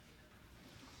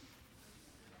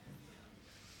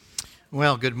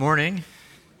Well, good morning.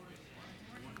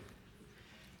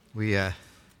 We have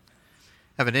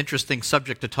an interesting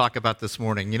subject to talk about this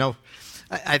morning.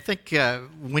 I think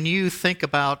when you think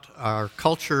about our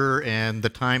culture and the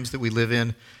times that we live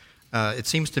in, it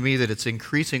seems to me that it's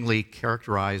increasingly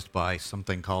characterized by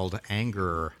something called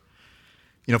anger.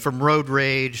 From road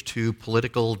rage to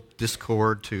political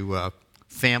discord to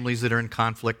families that are in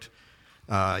conflict.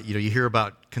 You hear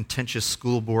about contentious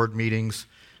school board meetings.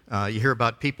 You hear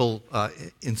about people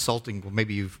insulting, well,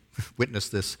 maybe you've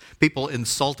witnessed this, people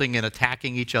insulting and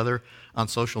attacking each other on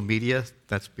social media.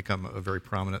 That's become a very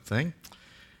prominent thing.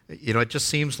 It just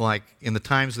seems like in the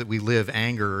times that we live,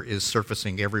 anger is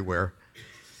surfacing everywhere.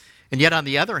 And yet, on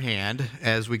the other hand,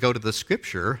 as we go to the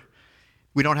Scripture,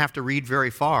 we don't have to read very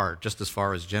far, just as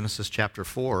far as Genesis chapter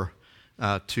 4,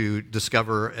 to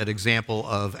discover an example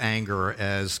of anger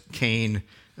as Cain,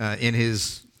 in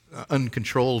his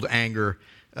uncontrolled anger,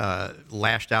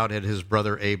 lashed out at his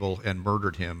brother Abel and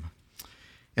murdered him.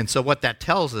 And so what that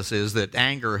tells us is that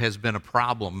anger has been a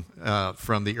problem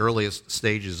from the earliest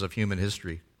stages of human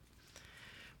history.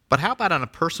 But how about on a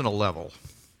personal level?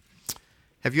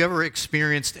 Have you ever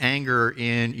experienced anger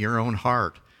in your own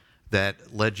heart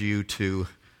that led you to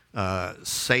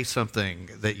say something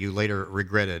that you later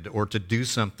regretted, or to do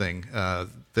something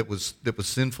that was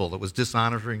sinful, that was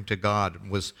dishonoring to God,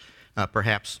 was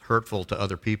perhaps hurtful to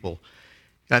other people?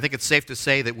 I think it's safe to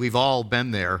say that we've all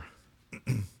been there.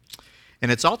 And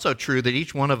it's also true that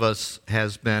each one of us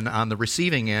has been on the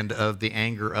receiving end of the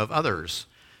anger of others.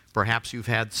 Perhaps you've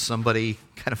had somebody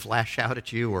kind of lash out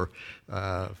at you or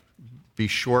be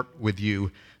short with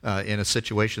you in a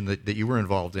situation that you were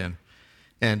involved in.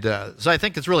 And so I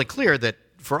think it's really clear that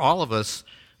for all of us,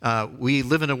 we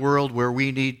live in a world where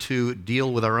we need to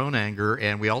deal with our own anger,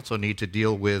 and we also need to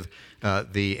deal with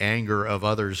the anger of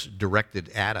others directed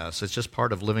at us. It's just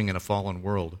part of living in a fallen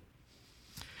world.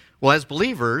 Well, as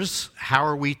believers, how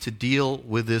are we to deal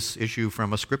with this issue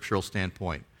from a scriptural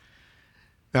standpoint?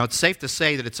 Now, it's safe to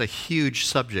say that it's a huge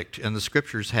subject, and the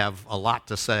Scriptures have a lot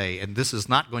to say, and this is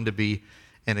not going to be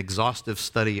an exhaustive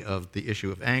study of the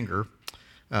issue of anger.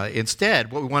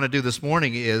 Instead, what we want to do this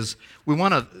morning is we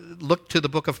want to look to the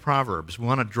book of Proverbs. We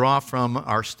want to draw from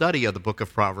our study of the book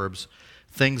of Proverbs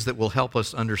things that will help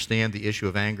us understand the issue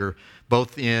of anger,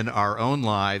 both in our own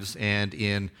lives and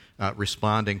in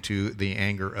responding to the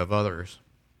anger of others.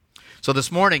 So this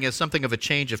morning, as something of a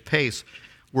change of pace,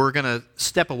 we're going to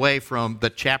step away from the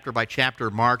chapter-by-chapter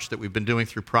march that we've been doing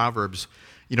through Proverbs.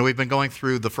 We've been going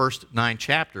through the first 9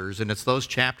 chapters, and it's those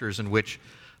chapters in which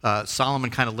Solomon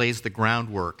kind of lays the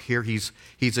groundwork. Here he's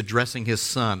addressing his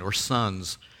son or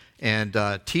sons and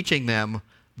teaching them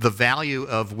the value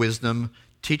of wisdom,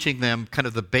 teaching them kind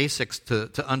of the basics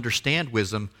to understand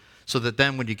wisdom, so that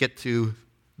then when you get to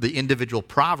the individual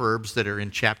Proverbs that are in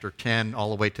chapter 10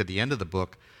 all the way to the end of the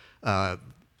book,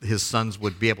 his sons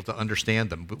would be able to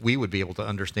understand them, but we would be able to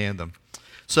understand them.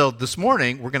 So this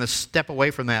morning, we're going to step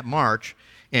away from that march,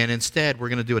 and instead we're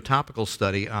going to do a topical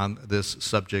study on this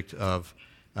subject of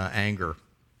anger.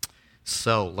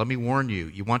 So let me warn you,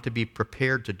 you want to be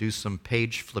prepared to do some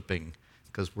page flipping,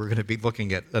 because we're going to be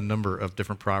looking at a number of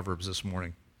different Proverbs this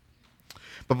morning.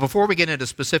 But before we get into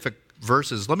specific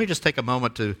verses, let me just take a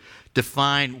moment to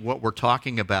define what we're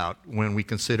talking about when we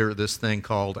consider this thing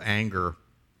called anger.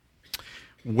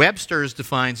 Webster's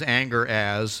defines anger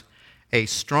as a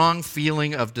strong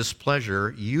feeling of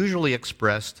displeasure, usually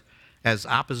expressed as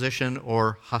opposition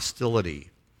or hostility.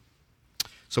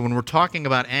 So when we're talking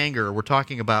about anger, we're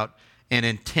talking about an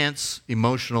intense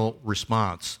emotional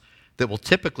response that will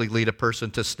typically lead a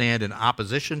person to stand in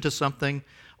opposition to something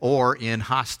or in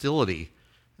hostility.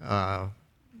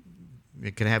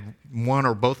 It can have one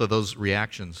or both of those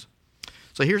reactions.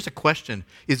 So here's a question.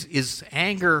 Is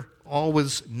anger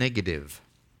always negative?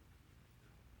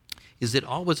 Is it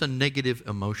always a negative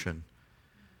emotion?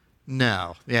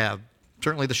 No. Yeah,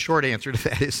 certainly the short answer to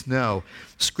that is no.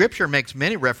 Scripture makes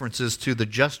many references to the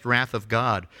just wrath of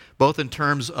God, both in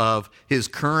terms of his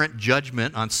current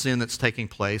judgment on sin that's taking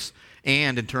place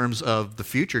and in terms of the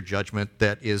future judgment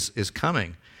that is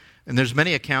coming. And there's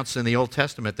many accounts in the Old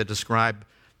Testament that describe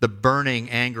the burning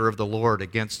anger of the Lord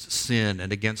against sin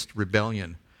and against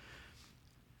rebellion.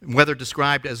 Whether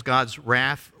described as God's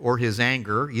wrath or his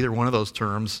anger, either one of those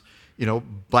terms,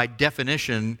 by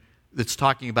definition, it's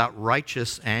talking about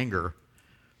righteous anger.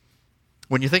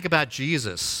 When you think about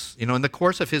Jesus, in the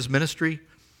course of his ministry,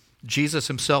 Jesus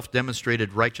himself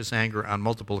demonstrated righteous anger on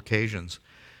multiple occasions.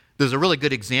 There's a really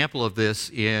good example of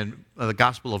this in the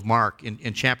Gospel of Mark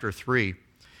in chapter 3.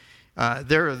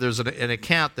 There's an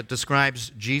account that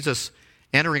describes Jesus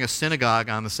entering a synagogue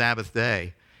on the Sabbath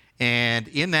day And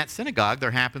in that synagogue,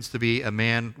 there happens to be a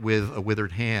man with a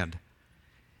withered hand.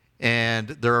 And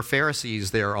there are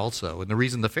Pharisees there also. And the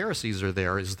reason the Pharisees are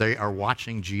there is they are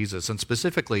watching Jesus. And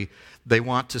specifically, they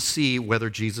want to see whether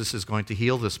Jesus is going to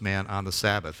heal this man on the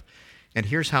Sabbath. And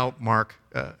here's how Mark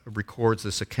records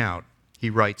this account. He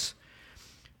writes,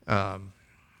 if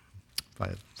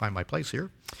I find my place here,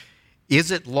 is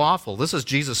it lawful, this is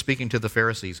Jesus speaking to the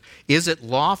Pharisees, is it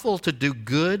lawful to do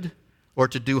good or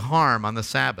to do harm on the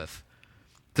Sabbath,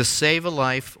 to save a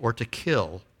life or to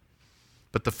kill?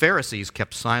 But the Pharisees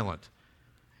kept silent.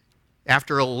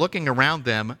 After looking around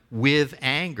them with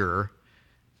anger,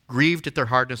 grieved at their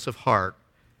hardness of heart,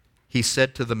 he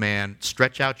said to the man,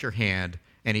 stretch out your hand.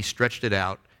 And he stretched it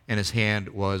out, and his hand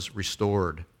was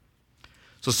restored.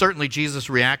 So certainly Jesus'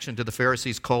 reaction to the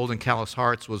Pharisees' cold and callous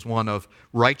hearts was one of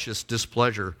righteous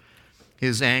displeasure.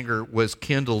 His anger was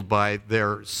kindled by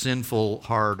their sinful,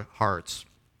 hard hearts.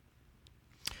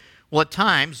 Well, at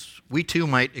times, we too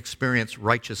might experience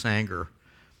righteous anger,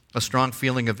 a strong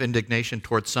feeling of indignation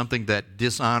towards something that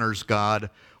dishonors God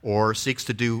or seeks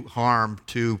to do harm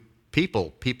to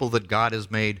people that God has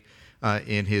made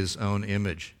in his own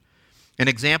image. An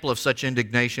example of such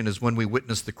indignation is when we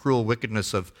witness the cruel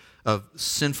wickedness of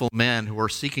sinful men who are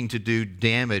seeking to do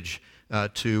damage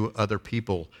to other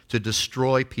people, to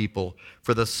destroy people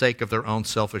for the sake of their own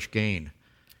selfish gain.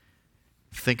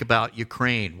 Think about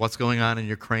Ukraine. What's going on in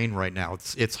Ukraine right now?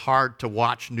 It's hard to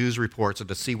watch news reports and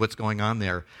to see what's going on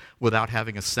there without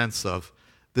having a sense of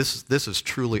this is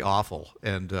truly awful.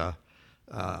 And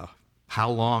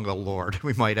how long, O Lord,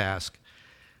 we might ask.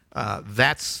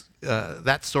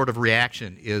 That sort of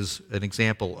reaction is an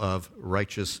example of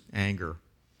righteous anger.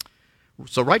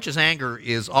 So righteous anger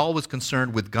is always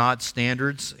concerned with God's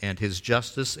standards and his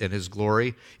justice and his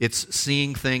glory. It's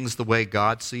seeing things the way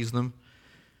God sees them.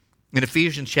 In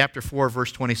Ephesians chapter 4,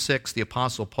 verse 26, the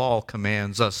Apostle Paul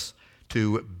commands us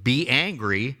to be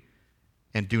angry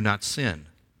and do not sin.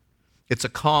 It's a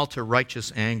call to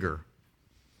righteous anger.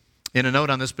 In a note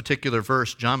on this particular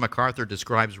verse, John MacArthur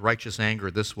describes righteous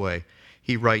anger this way.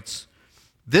 He writes,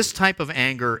 this type of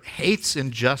anger hates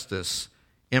injustice,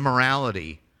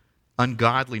 immorality,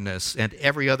 ungodliness, and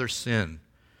every other sin.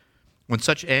 When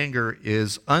such anger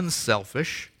is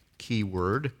unselfish, key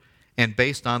word, and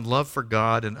based on love for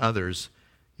God and others,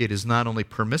 it is not only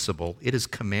permissible, it is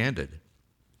commanded.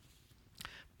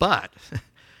 But,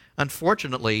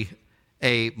 unfortunately,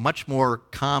 a much more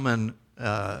common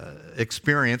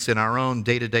experience in our own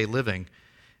day-to-day living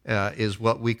is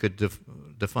what we could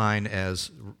define as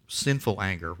sinful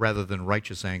anger rather than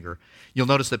righteous anger. You'll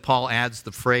notice that Paul adds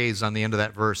the phrase on the end of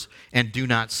that verse, and do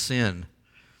not sin.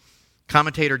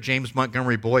 Commentator James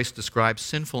Montgomery Boyce describes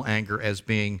sinful anger as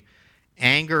being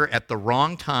anger at the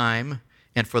wrong time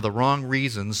and for the wrong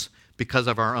reasons because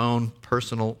of our own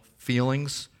personal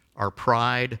feelings, our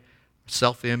pride,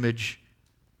 self-image.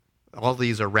 All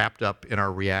these are wrapped up in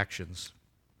our reactions.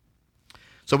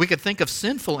 So we could think of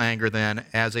sinful anger then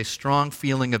as a strong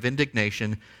feeling of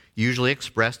indignation, usually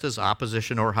expressed as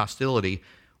opposition or hostility,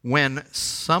 when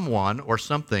someone or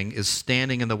something is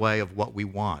standing in the way of what we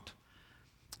want.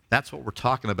 That's what we're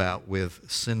talking about with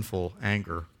sinful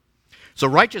anger. So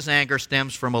righteous anger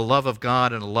stems from a love of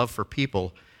God and a love for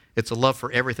people. It's a love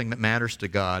for everything that matters to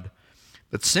God.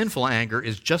 But sinful anger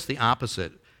is just the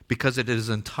opposite because it is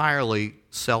entirely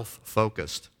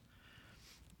self-focused.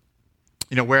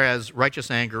 You know, whereas righteous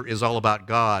anger is all about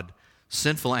God,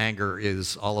 sinful anger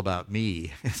is all about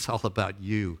me. It's all about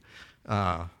you.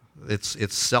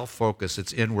 It's self-focused.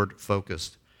 It's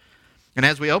inward-focused. And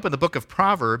as we open the book of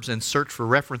Proverbs and search for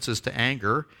references to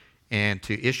anger and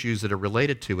to issues that are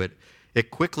related to it, it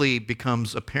quickly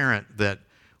becomes apparent that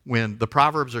when the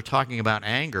Proverbs are talking about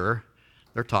anger,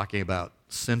 they're talking about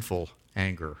sinful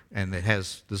anger. And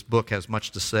this book has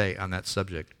much to say on that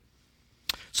subject.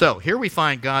 So here we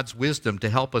find God's wisdom to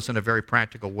help us in a very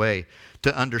practical way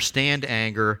to understand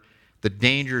anger, the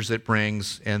dangers it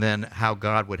brings, and then how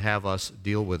God would have us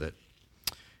deal with it.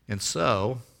 And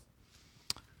so,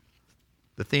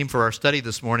 the theme for our study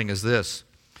this morning is this: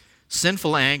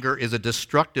 sinful anger is a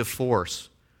destructive force,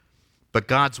 but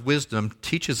God's wisdom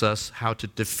teaches us how to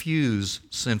diffuse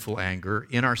sinful anger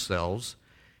in ourselves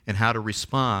and how to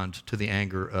respond to the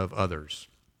anger of others.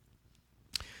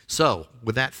 So,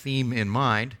 with that theme in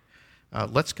mind,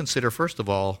 let's consider, first of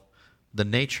all, the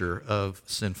nature of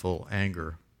sinful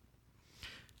anger.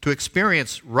 To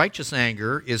experience righteous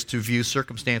anger is to view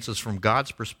circumstances from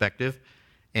God's perspective,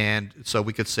 and so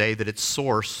we could say that its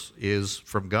source is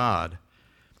from God.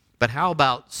 But how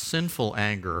about sinful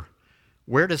anger?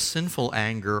 Where does sinful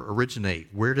anger originate?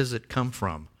 Where does it come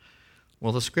from?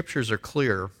 Well, the Scriptures are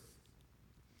clear.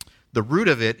 The root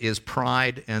of it is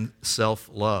pride and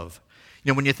self-love.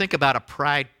 When you think about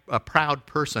a proud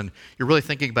person, you're really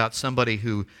thinking about somebody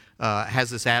who has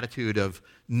this attitude of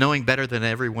knowing better than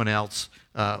everyone else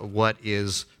what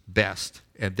is best.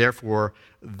 And therefore,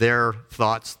 their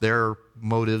thoughts, their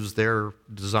motives, their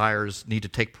desires need to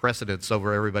take precedence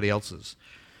over everybody else's.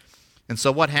 And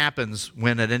so what happens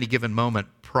when at any given moment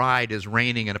pride is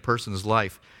reigning in a person's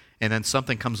life and then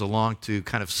something comes along to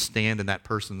kind of stand in that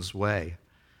person's way?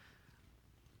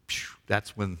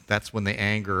 That's when the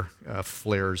anger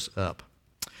flares up.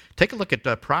 Take a look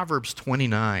at Proverbs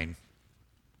 29.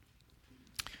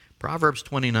 Proverbs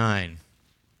 29.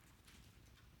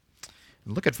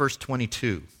 And look at verse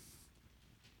 22.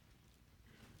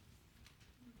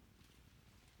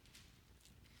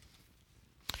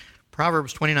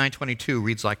 Proverbs 29:22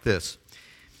 reads like this: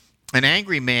 An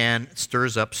angry man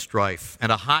stirs up strife,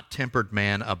 and a hot-tempered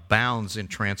man abounds in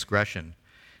transgression.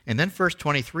 And then verse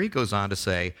 23 goes on to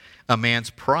say, a man's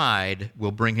pride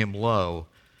will bring him low,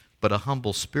 but a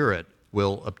humble spirit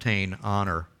will obtain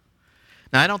honor.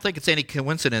 Now, I don't think it's any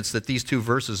coincidence that these two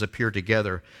verses appear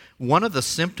together. One of the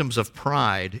symptoms of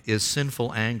pride is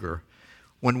sinful anger.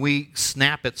 When we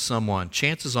snap at someone,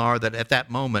 chances are that at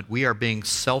that moment we are being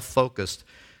self-focused,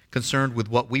 concerned with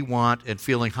what we want and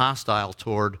feeling hostile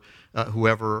toward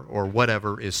whoever or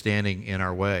whatever is standing in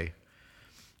our way.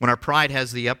 When our pride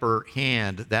has the upper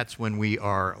hand, that's when we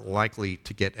are likely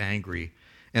to get angry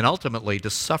and ultimately to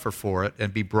suffer for it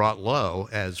and be brought low,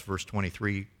 as verse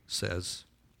 23 says.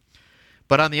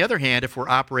 But on the other hand, if we're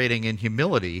operating in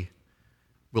humility,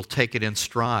 we'll take it in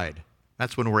stride.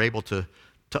 That's when we're able to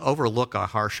overlook a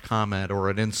harsh comment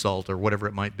or an insult or whatever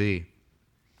it might be.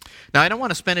 Now, I don't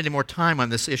want to spend any more time on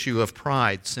this issue of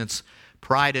pride, since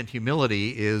pride and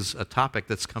humility is a topic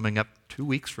that's coming up 2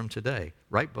 weeks from today.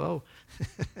 Right, Bo?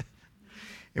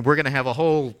 And we're going to have a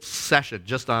whole session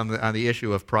just on the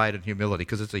issue of pride and humility,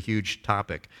 because it's a huge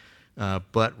topic.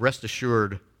 But rest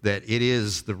assured that it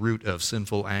is the root of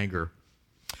sinful anger.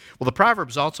 Well, the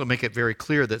Proverbs also make it very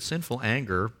clear that sinful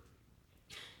anger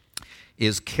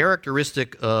is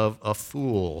characteristic of a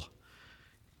fool.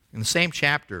 In the same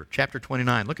chapter, chapter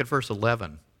 29, look at verse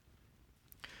 11.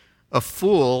 A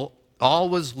fool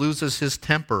always loses his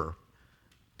temper,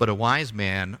 but a wise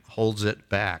man holds it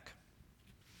back.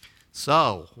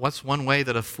 So, what's one way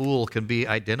that a fool can be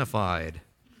identified?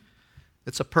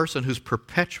 It's a person who's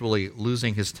perpetually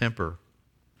losing his temper.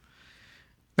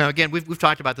 Now, again, we've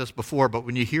talked about this before, but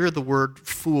when you hear the word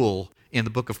fool in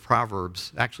the book of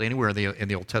Proverbs, actually anywhere in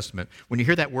the Old Testament, when you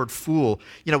hear that word fool,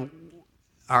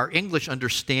 our English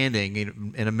understanding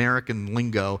in American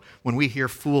lingo, when we hear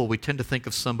fool, we tend to think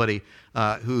of somebody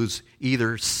who's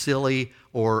either silly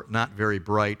or not very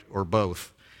bright or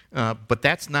both. But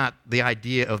that's not the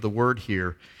idea of the word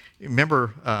here.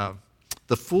 Remember,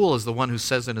 the fool is the one who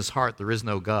says in his heart, there is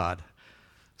no God.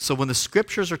 So when the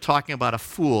scriptures are talking about a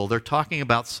fool, they're talking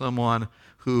about someone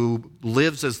who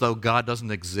lives as though God doesn't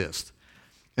exist.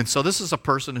 And so this is a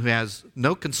person who has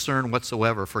no concern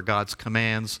whatsoever for God's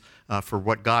commands, for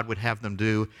what God would have them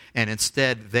do, and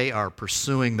instead they are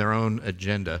pursuing their own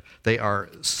agenda. They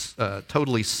are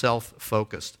totally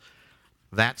self-focused.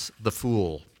 That's the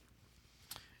fool.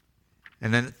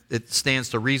 And then it stands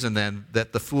to reason then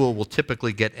that the fool will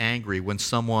typically get angry when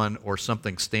someone or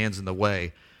something stands in the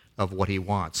way of what he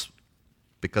wants,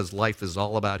 because life is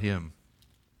all about him.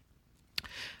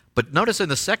 But notice in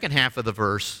the second half of the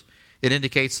verse, it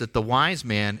indicates that the wise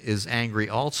man is angry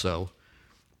also,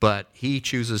 but he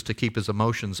chooses to keep his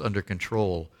emotions under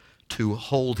control, to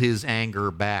hold his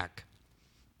anger back.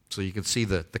 So you can see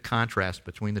the contrast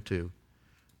between the two.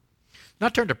 Now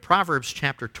turn to Proverbs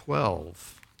chapter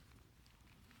 12.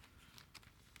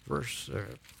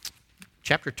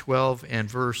 Chapter 12 and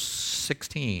verse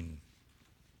 16.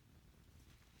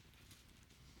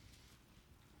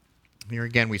 Here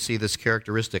again we see this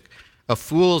characteristic. A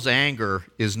fool's anger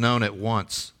is known at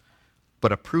once,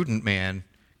 but a prudent man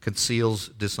conceals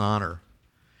dishonor.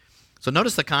 So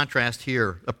notice the contrast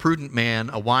here. A prudent man,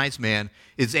 a wise man,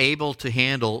 is able to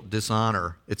handle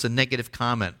dishonor. It's a negative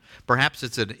comment. Perhaps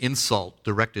it's an insult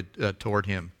directed toward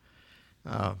him.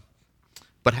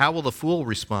 But how will the fool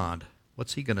respond?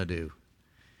 What's he going to do?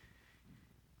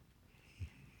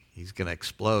 He's going to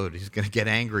explode. He's going to get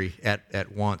angry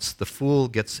at once. The fool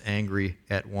gets angry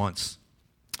at once.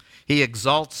 He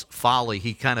exalts folly.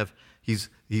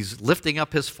 He's lifting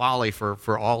up his folly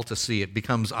for all to see. It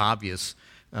becomes obvious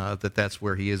that that's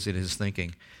where he is in his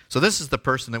thinking. So this is the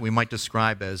person that we might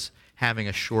describe as having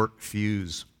a short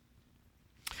fuse.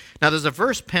 Now there's a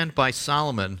verse penned by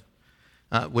Solomon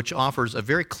which offers a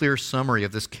very clear summary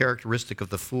of this characteristic of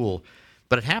the fool.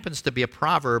 but it happens to be a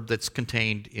proverb that's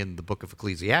contained in the book of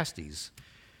Ecclesiastes.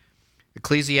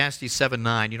 Ecclesiastes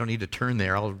 7:9, you don't need to turn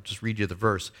there, I'll just read you the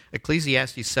verse.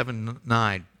 Ecclesiastes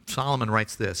 7:9, Solomon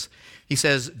writes this. He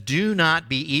says, "Do not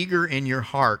be eager in your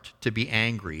heart to be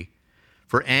angry,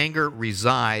 for anger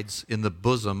resides in the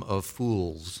bosom of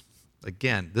fools."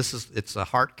 Again, it's a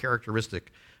heart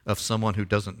characteristic of someone who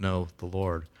doesn't know the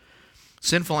Lord.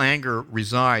 Sinful anger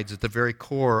resides at the very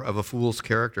core of a fool's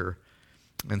character,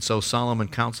 and so Solomon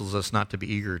counsels us not to be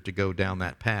eager to go down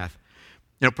that path.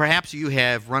 Perhaps you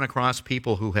have run across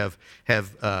people who have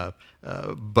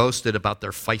boasted about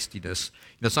their feistiness.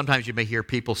 Sometimes you may hear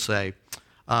people say,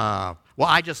 "Well,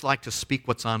 I just like to speak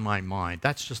what's on my mind.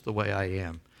 That's just the way I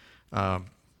am."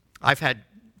 I've had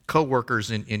coworkers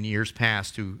in years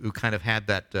past who kind of had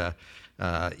that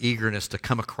eagerness to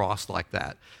come across like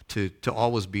that, to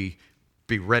always be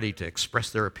ready to express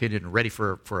their opinion, ready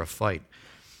for a fight.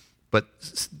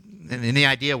 And the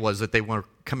idea was that they were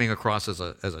coming across as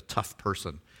a tough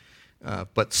person.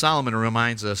 But Solomon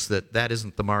reminds us that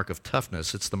isn't the mark of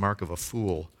toughness, it's the mark of a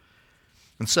fool.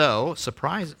 And so,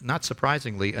 not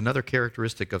surprisingly, another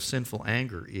characteristic of sinful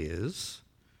anger is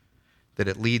that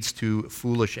it leads to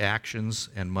foolish actions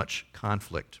and much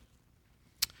conflict.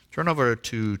 Turn over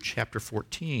to chapter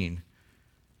 14,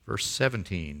 verse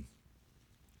 17.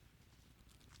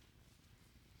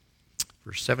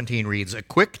 Verse 17 reads, "A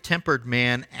quick-tempered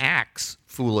man acts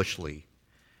foolishly,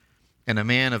 and a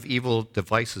man of evil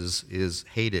devices is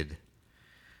hated."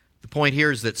 The point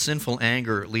here is that sinful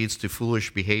anger leads to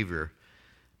foolish behavior.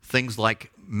 Things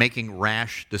like making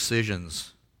rash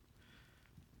decisions,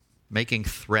 making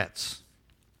threats.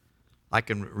 I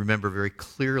can remember very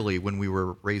clearly when we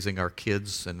were raising our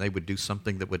kids and they would do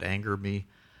something that would anger me,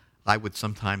 I would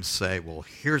sometimes say, "Well,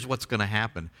 here's what's going to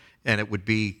happen," and it would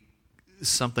be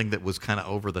something that was kind of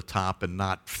over the top and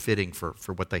not fitting for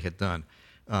what they had done.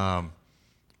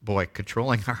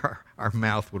 Controlling our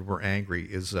mouth when we're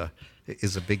angry is a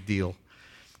big deal.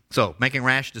 So, making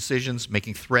rash decisions,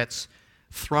 making threats,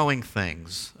 throwing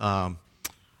things.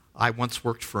 I once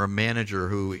worked for a manager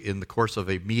who, in the course of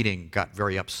a meeting, got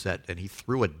very upset, and he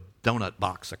threw a donut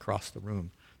box across the room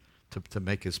to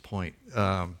make his point.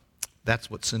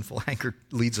 That's what sinful anger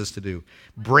leads us to do.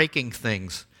 Breaking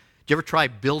things. Do you ever try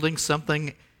building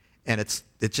something and it's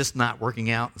just not working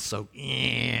out, and so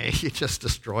you just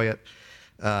destroy it?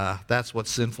 That's what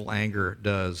sinful anger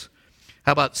does.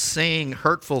 How about saying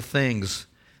hurtful things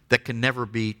that can never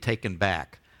be taken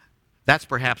back? That's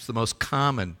perhaps the most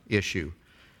common issue.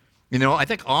 I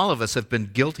think all of us have been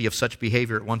guilty of such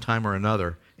behavior at one time or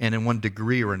another, and in one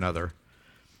degree or another.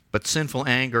 But sinful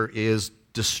anger is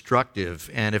destructive,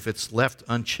 and if it's left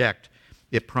unchecked,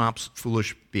 it prompts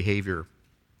foolish behavior.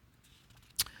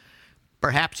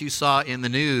 Perhaps you saw in the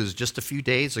news just a few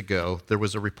days ago, there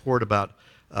was a report about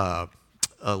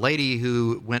a lady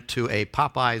who went to a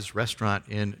Popeyes restaurant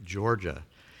in Georgia.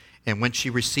 And when she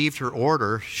received her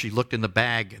order, she looked in the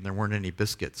bag and there weren't any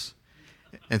biscuits.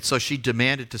 And so she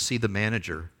demanded to see the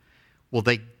manager. Well,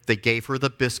 they gave her the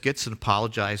biscuits and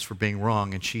apologized for being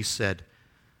wrong. And she said,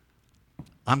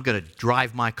 "I'm going to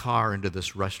drive my car into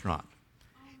this restaurant."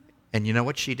 And you know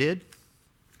what she did?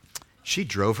 She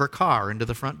drove her car into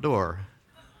the front door.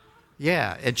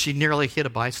 Yeah, and she nearly hit a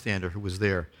bystander who was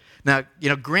there. Now,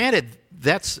 granted,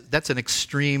 that's an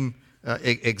extreme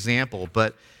example,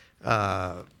 but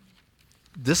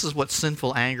this is what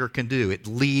sinful anger can do. It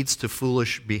leads to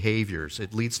foolish behaviors.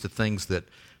 It leads to things that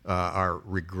are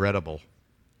regrettable.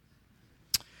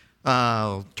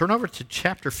 Turn over to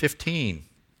chapter 15,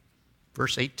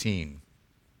 verse 18.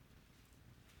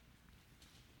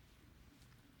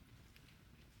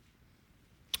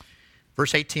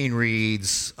 Verse 18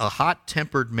 reads, "A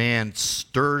hot-tempered man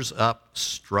stirs up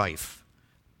strife."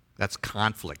 That's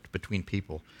conflict between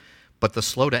people. "But the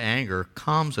slow to anger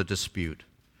calms a dispute."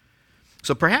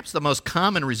 So perhaps the most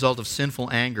common result of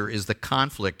sinful anger is the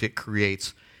conflict it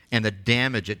creates and the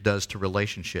damage it does to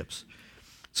relationships.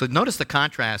 So notice the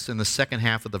contrast in the second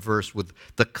half of the verse with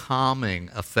the calming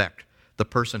effect the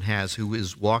person has who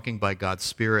is walking by God's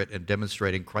Spirit and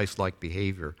demonstrating Christ-like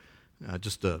behavior.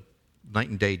 Just a night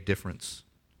and day difference.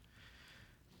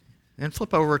 And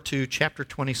flip over to chapter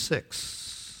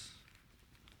 26.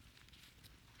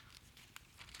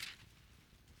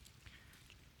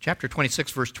 Chapter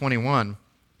 26, verse 21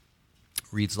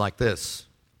 reads like this: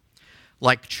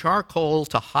 "Like charcoal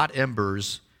to hot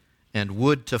embers and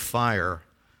wood to fire,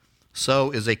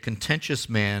 so is a contentious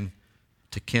man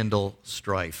to kindle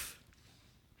strife."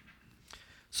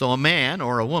 So a man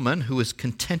or a woman who is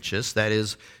contentious, that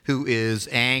is, who is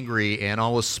angry and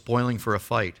always spoiling for a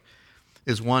fight,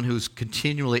 is one who's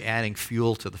continually adding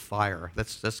fuel to the fire.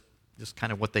 That's Just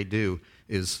kind of what they do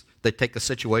is they take a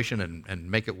situation and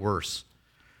make it worse.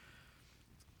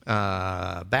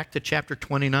 Back to chapter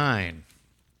 29.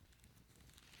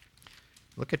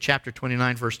 Look at chapter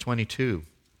 29, verse 22.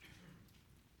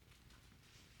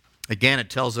 Again, it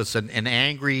tells us an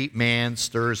angry man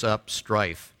stirs up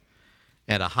strife,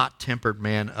 and a hot-tempered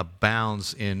man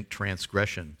abounds in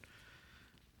transgression.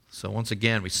 So once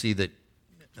again, we see that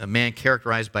a man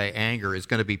characterized by anger is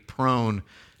going to be prone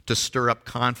to stir up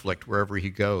conflict wherever he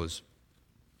goes.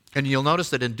 And you'll notice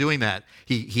that in doing that,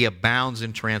 he abounds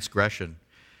in transgression.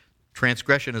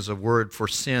 Transgression is a word for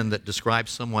sin that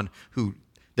describes someone who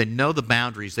they know the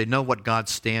boundaries, they know what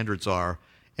God's standards are,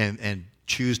 and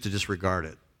choose to disregard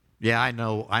it. Yeah, I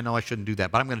know I shouldn't do that,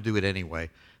 but I'm going to do it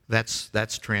anyway.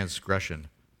 That's transgression,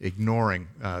 ignoring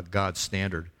God's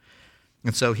standard.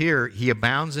 And so here, he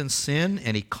abounds in sin,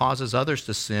 and he causes others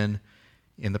to sin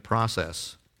in the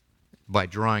process by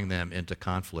drawing them into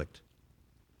conflict.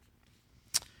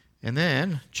 And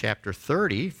then, chapter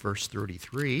 30, verse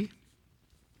 33.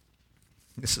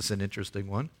 This is an interesting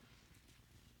one.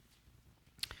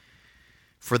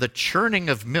 For the churning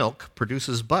of milk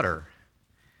produces butter,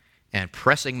 and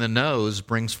pressing the nose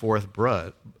brings forth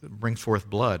blood.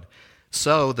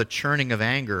 So the churning of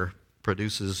anger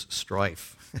produces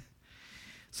strife.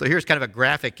 So here's kind of a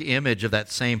graphic image of that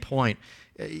same point.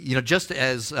 Just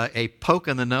as a poke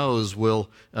in the nose will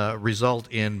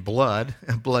result in blood,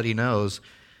 a bloody nose,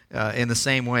 in the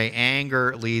same way,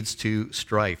 anger leads to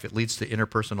strife. It leads to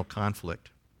interpersonal conflict.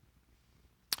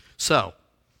 So,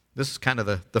 this is kind of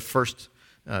the first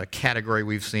category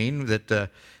we've seen, that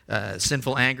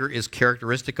sinful anger is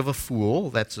characteristic of a fool.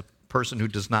 That's a person who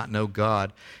does not know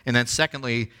God. And then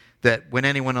secondly, that when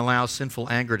anyone allows sinful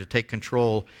anger to take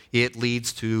control, it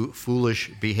leads to foolish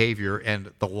behavior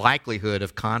and the likelihood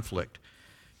of conflict.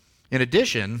 In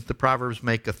addition, the Proverbs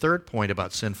make a third point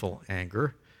about sinful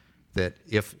anger, that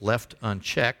if left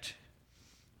unchecked,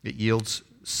 it yields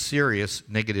serious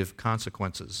negative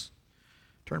consequences.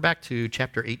 Turn back to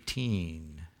chapter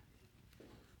 18.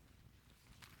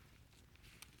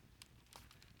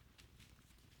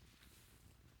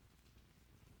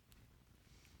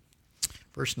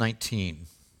 Verse 19.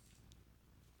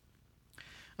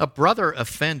 A brother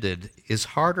offended is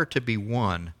harder to be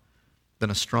won than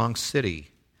a strong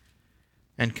city,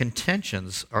 and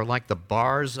contentions are like the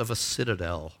bars of a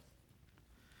citadel.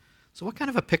 So what kind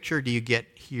of a picture do you get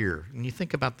here? When you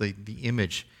think about the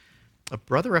image, a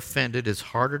brother offended is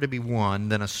harder to be won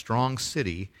than a strong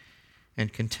city,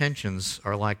 and contentions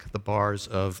are like the bars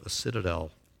of a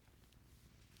citadel.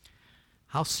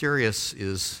 How serious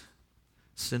is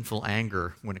sinful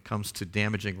anger when it comes to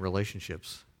damaging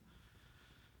relationships?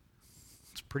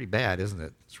 It's pretty bad, isn't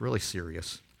it? It's really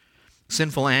serious.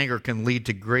 Sinful anger can lead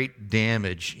to great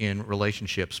damage in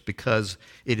relationships because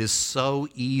it is so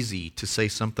easy to say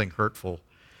something hurtful.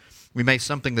 We may say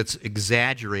something that's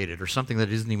exaggerated or something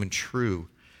that isn't even true.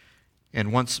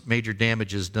 And once major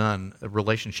damage is done, a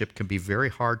relationship can be very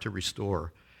hard to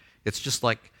restore. It's just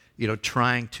like,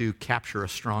 trying to capture a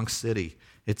strong city.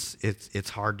 It's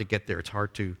hard to get there. It's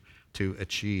hard to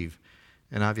achieve.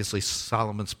 And obviously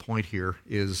Solomon's point here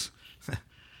is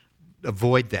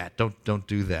avoid that. Don't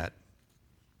do that.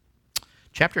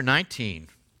 Chapter 19,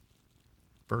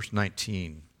 verse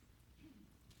 19.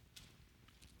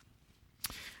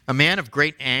 A man of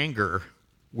great anger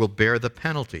will bear the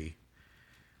penalty,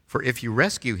 for if you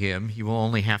rescue him, you will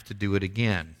only have to do it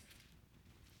again.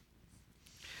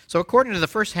 So according to the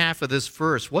first half of this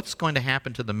verse, what's going to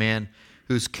happen to the man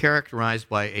who's characterized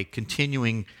by a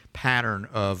continuing pattern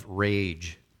of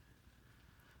rage?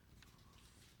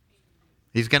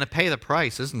 He's going to pay the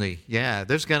price, isn't he? Yeah,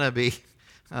 there's going to be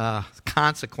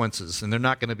consequences, and they're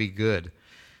not going to be good.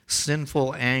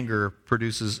 Sinful anger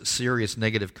produces serious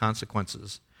negative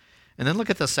consequences. And then look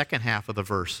at the second half of the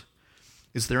verse.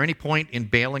 Is there any point in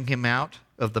bailing him out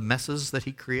of the messes that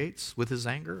he creates with his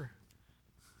anger?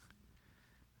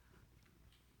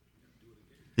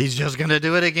 He's just going to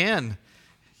do it again.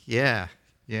 Yeah.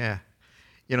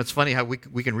 It's funny how we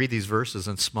can read these verses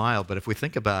and smile, but if we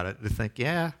think about it, we think,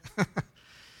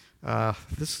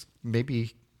 this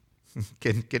maybe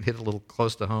can hit a little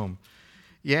close to home.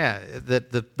 Yeah,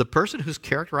 the person who's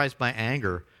characterized by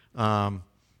anger, the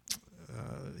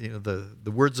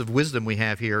words of wisdom we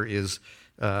have here is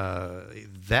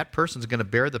that person's going to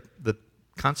bear the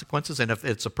consequences, and if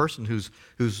it's a person who's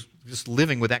just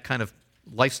living with that kind of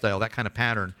lifestyle, that kind of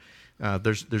pattern,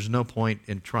 there's no point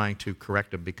in trying to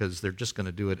correct them because they're just going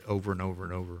to do it over and over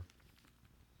and over.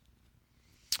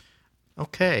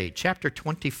 Okay, chapter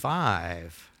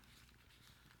 25.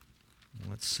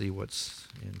 Let's see what's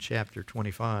in chapter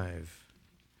 25.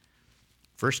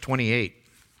 Verse 28.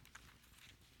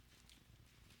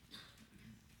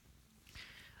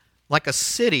 Like a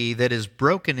city that is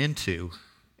broken into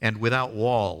and without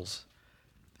walls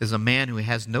is a man who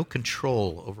has no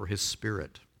control over his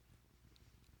spirit.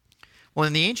 Well,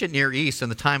 in the ancient Near East, in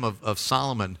the time of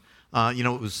Solomon,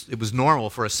 it was normal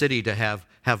for a city to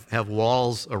have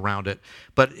walls around it.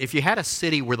 But if you had a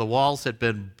city where the walls had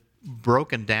been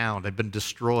broken down, had been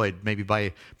destroyed maybe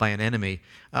by an enemy,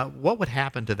 what would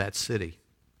happen to that city?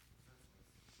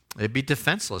 It'd be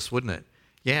defenseless, wouldn't it?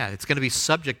 Yeah, it's going to be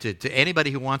subjected to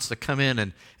anybody who wants to come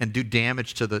in and do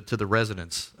damage to the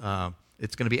residents.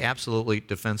 It's going to be absolutely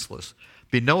defenseless.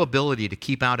 Be no ability to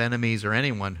keep out enemies or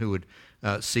anyone who would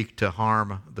seek to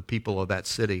harm the people of that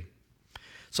city.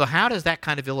 So how does that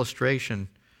kind of illustration,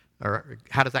 or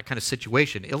how does that kind of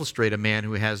situation illustrate a man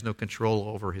who has no control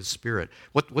over his spirit?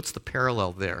 What's the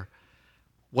parallel there?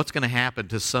 What's going to happen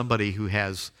to somebody who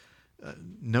has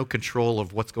no control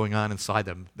of what's going on inside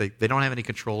them? They don't have any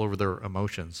control over their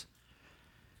emotions.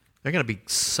 They're going to be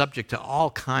subject to all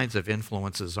kinds of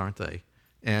influences, aren't they?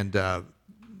 And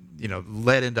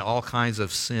led into all kinds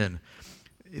of sin.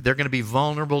 They're going to be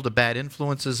vulnerable to bad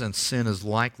influences, and sin is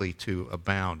likely to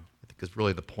abound. I think is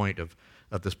really the point of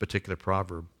this particular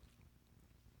proverb.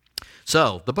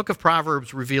 So, the book of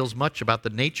Proverbs reveals much about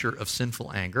the nature of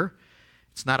sinful anger.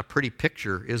 It's not a pretty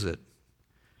picture, is it?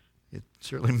 It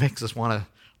certainly makes us want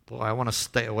to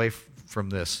stay away from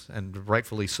this, and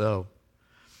rightfully so.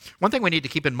 One thing we need to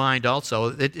keep in mind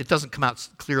also, it doesn't come out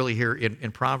clearly here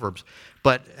in Proverbs,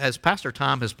 but as Pastor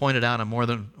Tom has pointed out on more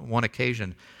than one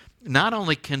occasion, not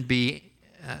only can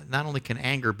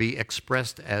anger be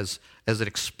expressed as an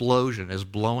explosion, as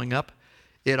blowing up,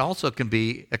 it also can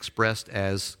be expressed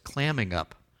as clamming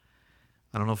up.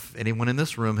 I don't know if anyone in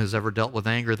this room has ever dealt with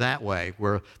anger that way,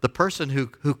 where the person who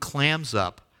clams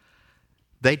up,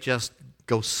 they just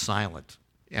go silent.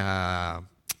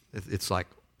 It's like,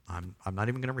 I'm not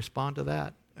even going to respond to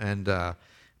that. And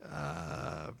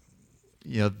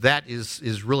that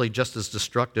is really just as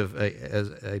destructive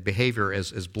as a behavior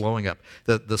as blowing up.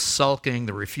 The sulking,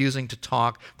 the refusing to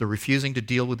talk, the refusing to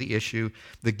deal with the issue,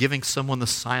 the giving someone the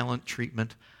silent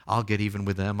treatment. I'll get even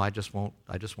with them. I just won't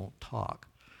talk.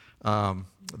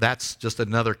 That's just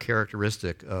another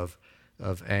characteristic of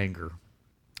anger,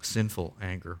 sinful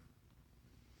anger.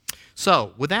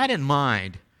 So, with that in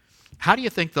mind, how do you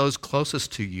think those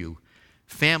closest to you,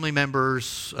 family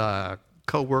members,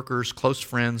 co-workers, close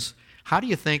friends, how do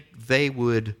you think they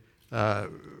would,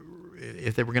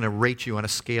 if they were going to rate you on a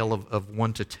scale of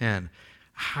 1 to 10,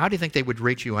 how do you think they would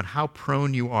rate you on how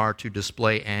prone you are to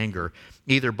display anger,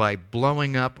 either by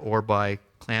blowing up or by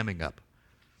clamming up?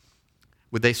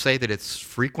 Would they say that it's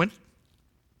frequent,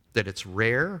 that it's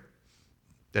rare,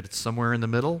 that it's somewhere in the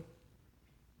middle?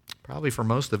 Probably for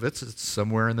most of it, it's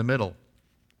somewhere in the middle.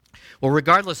 Well,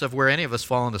 regardless of where any of us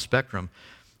fall on the spectrum,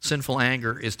 sinful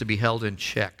anger is to be held in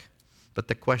check. But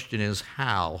the question is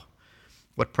how?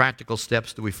 What practical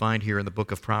steps do we find here in the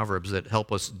book of Proverbs that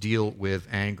help us deal with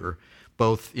anger,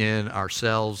 both in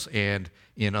ourselves and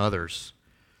in others?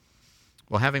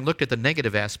 Well, having looked at the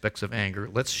negative aspects of anger,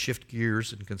 let's shift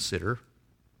gears and consider.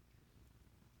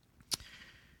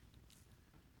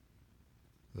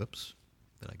 Oops,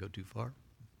 did I go too far?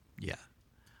 Yeah.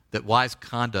 That wise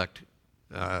conduct,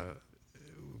 we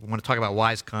want to talk about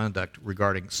wise conduct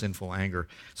regarding sinful anger.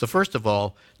 So first of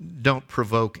all, don't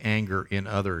provoke anger in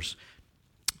others.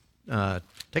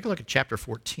 Take a look at chapter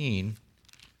 14.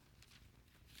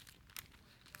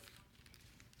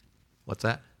 What's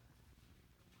that?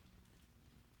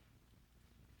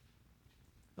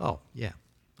 Oh, yeah.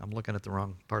 I'm looking at the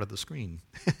wrong part of the screen.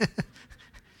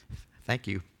 Thank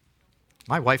you.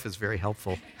 My wife is very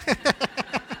helpful.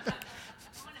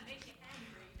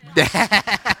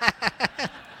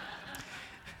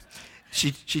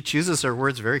 She chooses her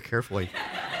words very carefully.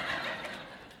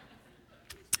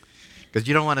 Because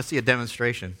you don't want to see a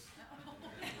demonstration.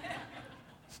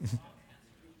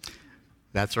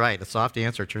 That's right. A soft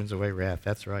answer turns away wrath.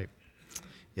 That's right.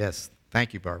 Yes.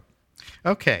 Thank you, Barb.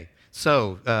 Okay.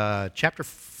 So, chapter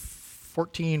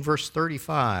 14, verse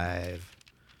 35.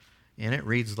 And it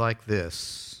reads like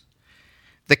this.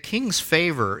 The king's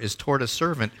favor is toward a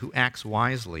servant who acts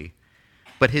wisely,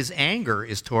 but his anger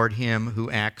is toward him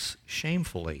who acts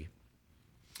shamefully.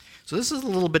 So this is a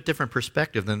little bit different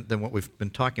perspective than what we've been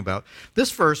talking about.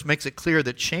 This verse makes it clear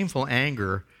that shameful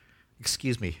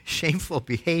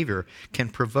behavior can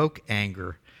provoke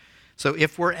anger. So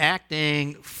if we're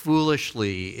acting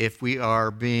foolishly, if we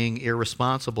are being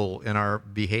irresponsible in our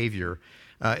behavior,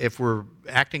 if we're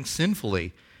acting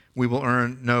sinfully, we will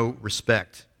earn no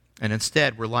respect. And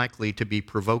instead, we're likely to be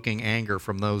provoking anger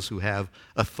from those who have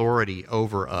authority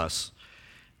over us.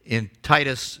 In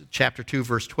Titus chapter 2,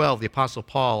 verse 12, the Apostle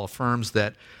Paul affirms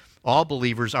that all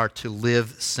believers are to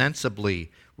live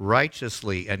sensibly,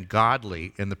 righteously, and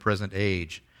godly in the present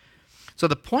age. So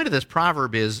the point of this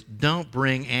proverb is don't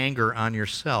bring anger on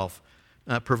yourself,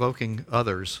 provoking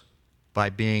others by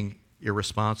being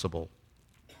irresponsible.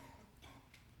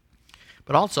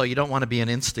 But also, you don't want to be an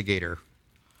instigator.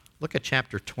 Look at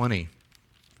chapter 20,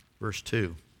 verse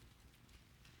 2.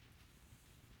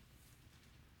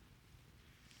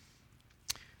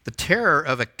 The terror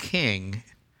of a king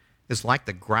is like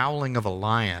the growling of a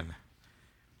lion.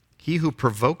 He who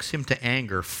provokes him to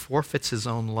anger forfeits his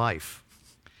own life.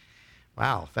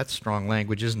 Wow, that's strong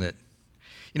language, isn't it?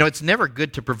 You know, it's never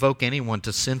good to provoke anyone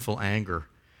to sinful anger.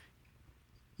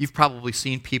 You've probably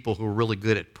seen people who are really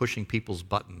good at pushing people's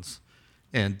buttons.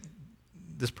 And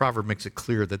this proverb makes it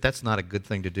clear that that's not a good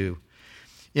thing to do.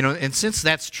 You know, and since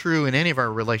that's true in any of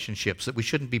our relationships, that we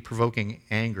shouldn't be provoking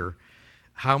anger,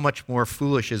 how much more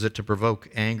foolish is it to provoke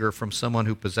anger from someone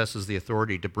who possesses the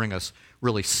authority to bring us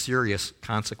really serious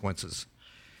consequences?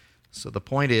 So the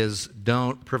point is,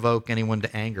 don't provoke anyone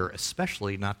to anger,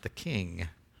 especially not the king.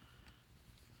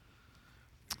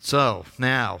 So,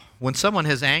 now, when someone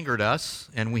has angered us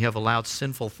and we have allowed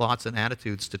sinful thoughts and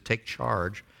attitudes to take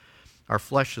charge, our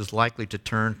flesh is likely to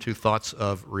turn to thoughts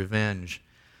of revenge.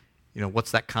 You know,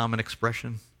 what's that common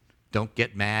expression? Don't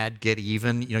get mad, get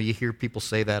even. You know, you hear people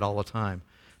say that all the time.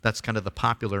 That's kind of the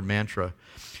popular mantra.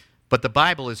 But the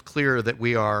Bible is clear that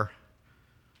we are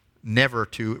never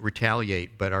to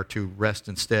retaliate, but are to rest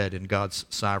instead in God's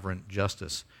sovereign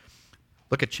justice.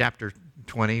 Look at chapter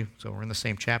 20, so we're in the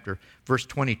same chapter, verse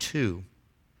 22.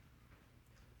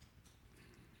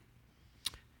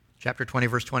 Chapter 20,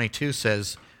 verse 22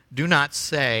 says, "Do not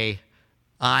say,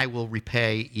 'I will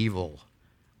repay evil.'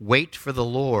 Wait for the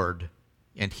Lord,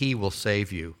 and he will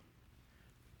save you."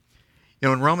 You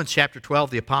know, in Romans chapter 12,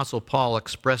 the Apostle Paul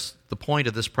expressed the point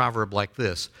of this proverb like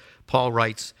this. Paul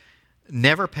writes,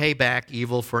 "Never pay back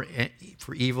evil for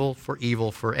evil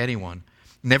for anyone.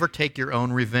 Never take your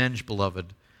own revenge,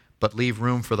 beloved, but leave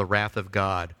room for the wrath of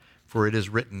God. For it is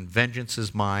written, 'Vengeance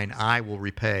is mine, I will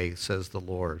repay,' says the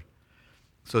Lord."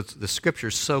 So the Scripture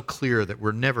is so clear that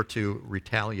we're never to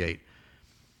retaliate.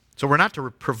 So we're not to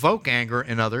provoke anger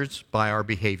in others by our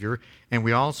behavior, and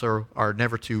we also are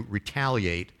never to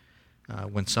retaliate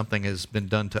when something has been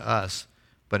done to us,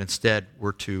 but instead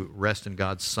we're to rest in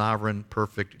God's sovereign,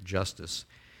 perfect justice.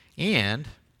 And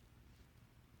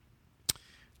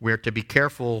we're to be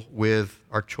careful with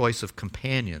our choice of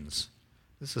companions.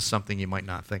 This is something you might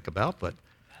not think about, but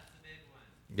that's the big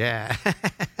one. Yeah. Big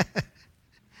one.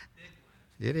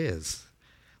 It is.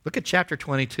 Look at chapter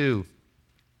 22,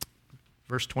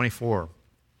 verse 24.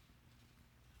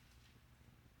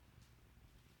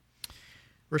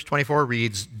 Verse 24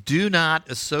 reads, "Do not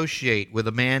associate with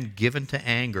a man given to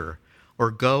anger,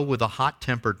 or go with a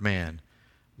hot-tempered man."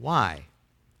 Why?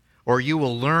 "Or you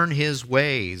will learn his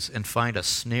ways and find a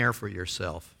snare for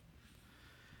yourself."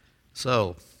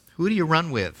 So, who do you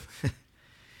run with?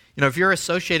 You know, if you're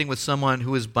associating with someone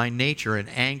who is by nature an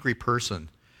angry person,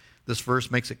 this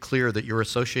verse makes it clear that you're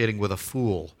associating with a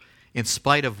fool. In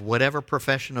spite of whatever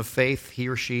profession of faith he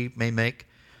or she may make,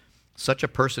 such a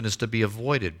person is to be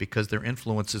avoided because their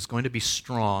influence is going to be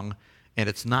strong and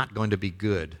it's not going to be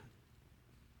good.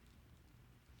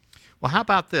 Well, how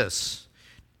about this?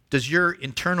 Does your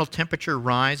internal temperature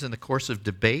rise in the course of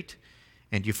debate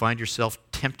and you find yourself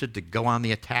tempted to go on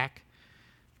the attack?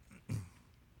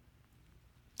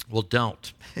 Well,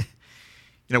 don't. You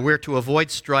know, we're to avoid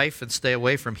strife and stay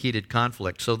away from heated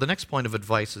conflict. So the next point of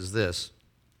advice is this.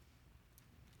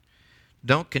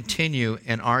 Don't continue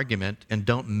an argument and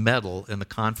don't meddle in the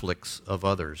conflicts of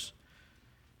others.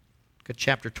 Look at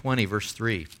chapter 20, verse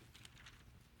 3.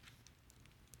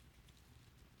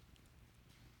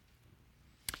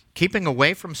 "Keeping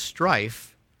away from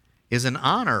strife is an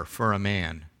honor for a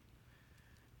man,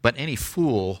 but any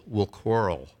fool will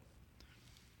quarrel."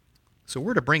 So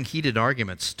we're to bring heated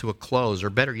arguments to a close,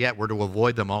 or better yet, we're to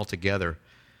avoid them altogether.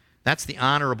 That's the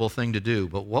honorable thing to do.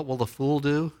 But what will the fool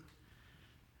do?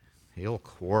 He'll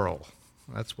quarrel.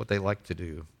 That's what they like to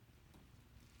do.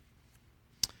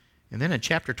 And then in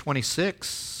chapter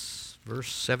 26, verse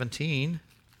 17,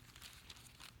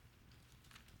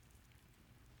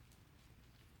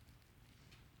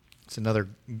 it's another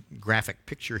graphic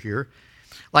picture here.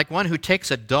 "Like one who takes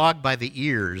a dog by the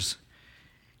ears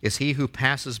is he who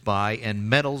passes by and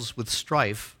meddles with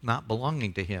strife not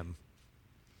belonging to him."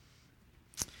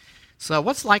 So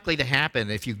what's likely to happen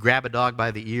if you grab a dog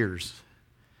by the ears?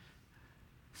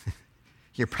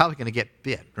 you're probably going to get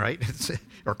bit, right?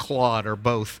 Or clawed or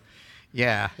both.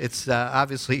 Yeah, it's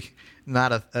obviously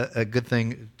not a good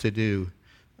thing to do.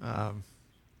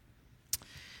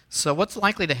 So what's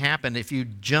likely to happen if you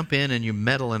jump in and you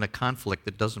meddle in a conflict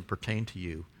that doesn't pertain to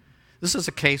you? This is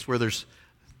a case where there's...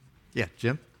 Yeah,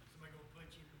 Jim?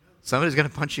 Somebody's going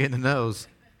to punch you in the nose.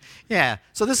 Yeah,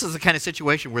 so this is the kind of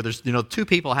situation where there's two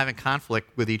people having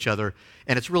conflict with each other,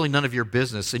 and it's really none of your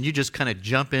business, and you just kind of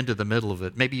jump into the middle of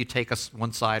it. Maybe you take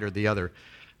one side or the other.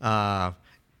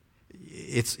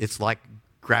 It's like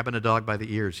grabbing a dog by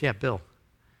the ears. Yeah, Bill.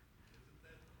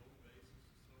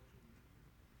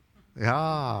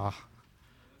 Ah.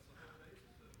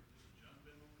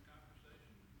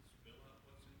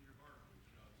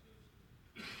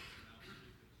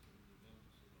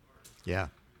 Yeah.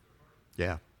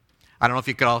 Yeah. I don't know if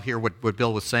you could all hear what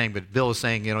Bill was saying, but Bill was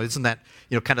saying, isn't that,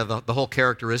 kind of the whole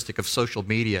characteristic of social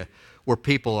media where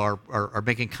people are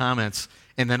making comments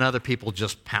and then other people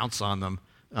just pounce on them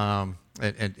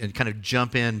and kind of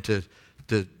jump into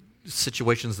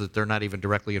situations that they're not even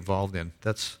directly involved in.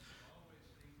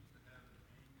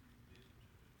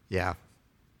 Yeah,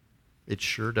 it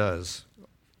sure does.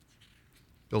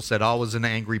 Bill said, always an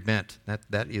angry bent.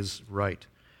 That is right.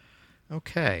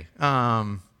 Okay.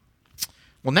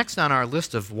 Well, next on our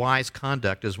list of wise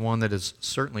conduct is one that is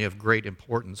certainly of great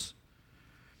importance,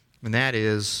 and that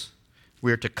is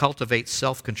we are to cultivate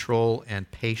self-control and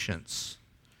patience.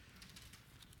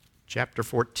 Chapter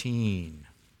 14.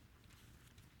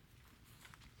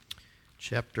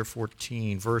 Chapter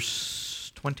 14,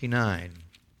 verse 29.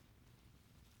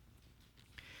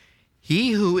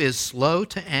 He who is slow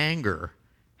to anger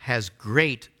has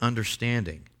great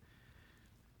understanding.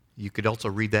 You could also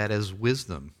read that as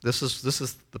wisdom. This is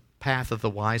the path of the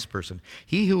wise person.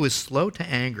 He who is slow to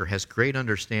anger has great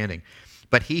understanding,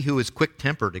 but he who is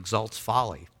quick-tempered exalts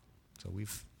folly. So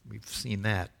we've seen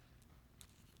that.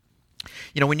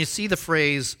 When you see the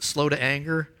phrase slow to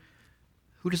anger,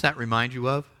 who does that remind you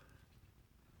of?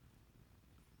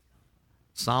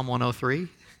 Psalm 103?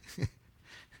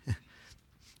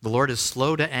 The Lord is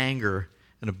slow to anger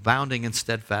and abounding in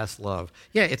steadfast love.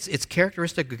 Yeah, it's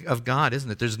characteristic of God, isn't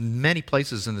it? There's many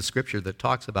places in the Scripture that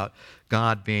talks about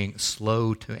God being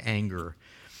slow to anger.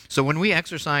 So when we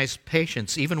exercise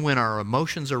patience, even when our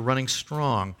emotions are running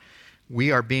strong,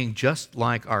 we are being just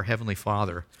like our Heavenly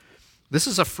Father. This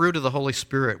is a fruit of the Holy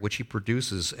Spirit which He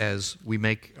produces as we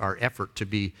make our effort to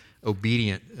be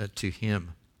obedient to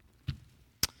Him.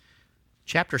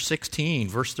 Chapter 16,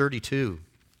 verse 32.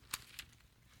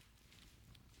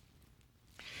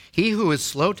 He who is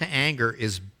slow to anger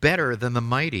is better than the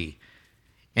mighty,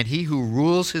 and he who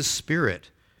rules his spirit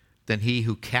than he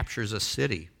who captures a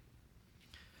city.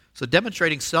 So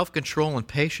demonstrating self-control and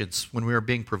patience when we are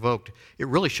being provoked, it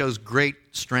really shows great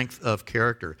strength of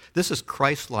character. This is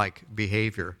Christ-like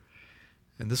behavior,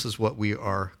 and this is what we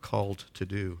are called to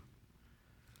do.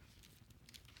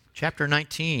 Chapter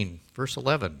 19, verse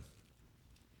 11.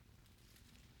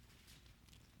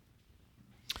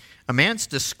 A man's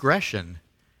discretion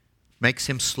makes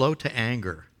him slow to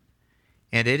anger,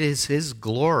 and it is his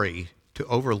glory to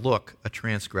overlook a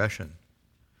transgression.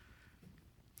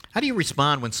 How do you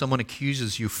respond when someone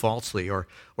accuses you falsely, or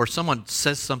someone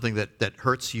says something that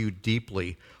hurts you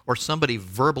deeply, or somebody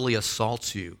verbally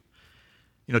assaults you?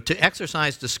 To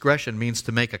exercise discretion means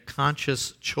to make a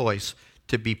conscious choice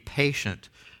to be patient,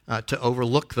 to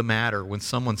overlook the matter when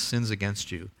someone sins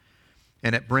against you.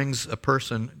 And it brings a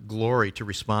person glory to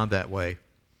respond that way.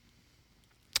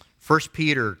 1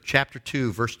 Peter chapter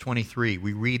 2, verse 23,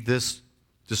 we read this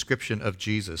description of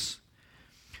Jesus.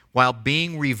 While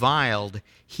being reviled,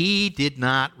 he did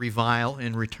not revile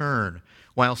in return.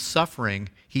 While suffering,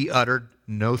 he uttered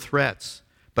no threats,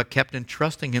 but kept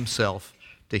entrusting himself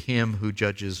to him who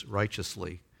judges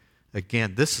righteously.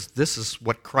 Again, this is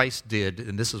what Christ did,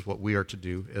 and this is what we are to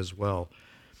do as well.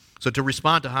 So to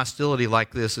respond to hostility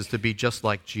like this is to be just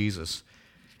like Jesus.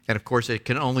 And of course, it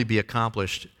can only be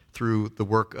accomplished through the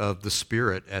work of the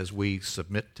Spirit as we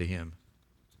submit to Him.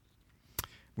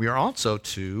 We are also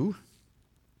to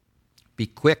be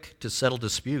quick to settle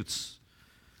disputes.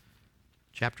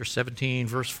 Chapter 17,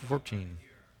 verse 14.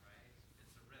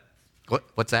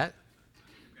 What's that?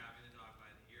 Grabbing the dog by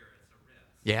the ear, it's a risk.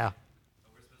 Yeah.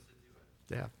 But we're supposed to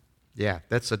do it. Yeah.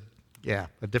 That's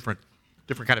a different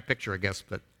kind of picture, I guess.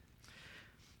 But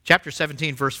chapter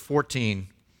 17, verse 14.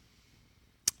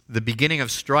 The beginning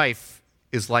of strife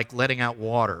is like letting out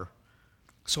water.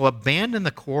 So abandon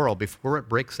the quarrel before it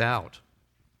breaks out.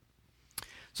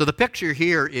 So the picture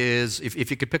here is,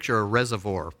 if you could picture a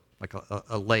reservoir, like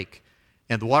a lake,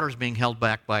 and the water is being held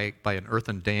back by an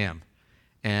earthen dam.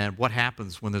 And what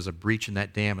happens when there's a breach in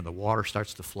that dam and the water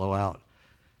starts to flow out?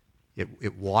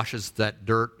 It washes that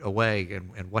dirt away,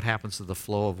 and what happens to the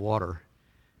flow of water?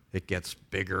 It gets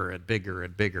bigger and bigger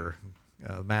and bigger.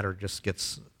 The matter just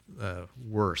gets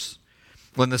worse.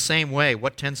 Well, in the same way,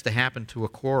 what tends to happen to a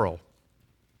quarrel?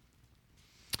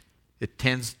 It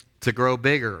tends to grow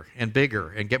bigger and bigger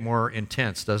and get more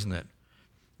intense, doesn't it?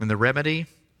 And the remedy?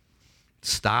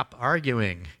 Stop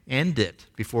arguing. End it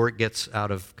before it gets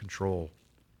out of control.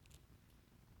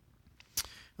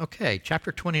 Okay,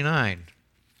 chapter 29,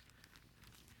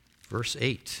 verse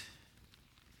 8.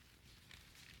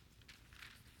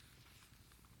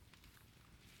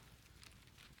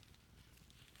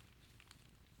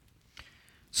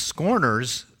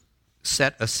 Scorners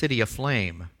set a city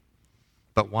aflame,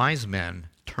 but wise men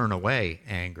turn away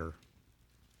anger.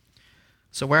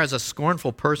 So whereas a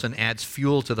scornful person adds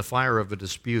fuel to the fire of a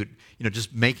dispute,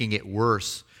 just making it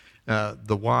worse,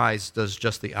 the wise does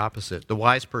just the opposite. The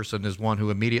wise person is one who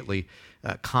immediately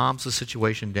calms the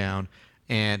situation down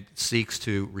and seeks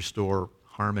to restore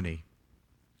harmony.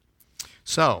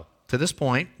 So, to this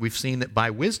point, we've seen that by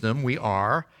wisdom we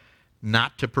are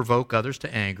not to provoke others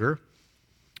to anger.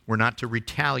 We're not to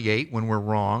retaliate when we're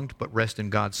wronged, but rest in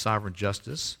God's sovereign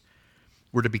justice.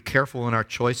 We're to be careful in our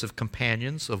choice of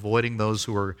companions, avoiding those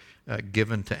who are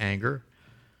given to anger.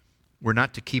 We're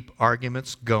not to keep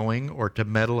arguments going or to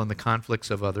meddle in the conflicts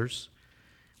of others.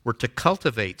 We're to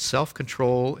cultivate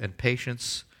self-control and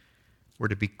patience. We're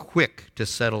to be quick to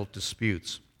settle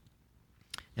disputes.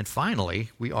 And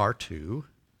finally, we are to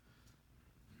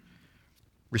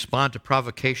respond to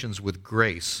provocations with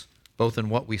grace, both in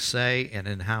what we say and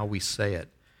in how we say it.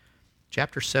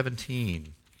 Chapter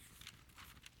 17.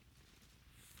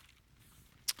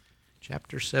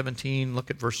 Chapter 17, look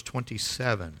at verse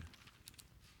 27.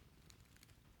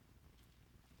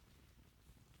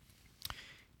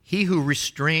 He who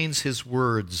restrains his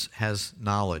words has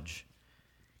knowledge,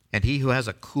 and he who has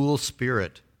a cool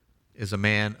spirit is a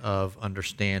man of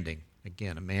understanding.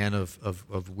 Again, a man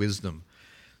of wisdom.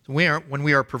 So when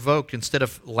we are provoked, instead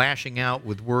of lashing out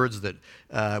with words that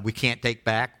we can't take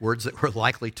back, words that we're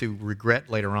likely to regret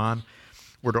later on,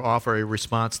 we're to offer a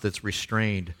response that's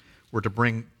restrained. We're to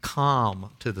bring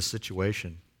calm to the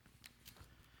situation.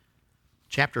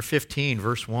 Chapter 15,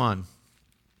 verse 1.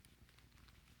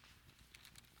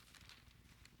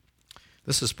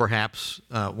 This is perhaps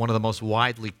one of the most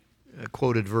widely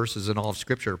quoted verses in all of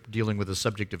Scripture dealing with the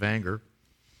subject of anger.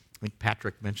 I think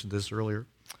Patrick mentioned this earlier.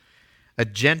 A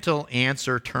gentle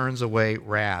answer turns away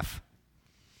wrath,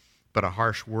 but a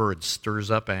harsh word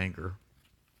stirs up anger.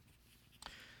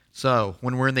 So,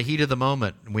 when we're in the heat of the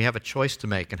moment, we have a choice to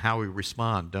make in how we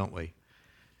respond, don't we?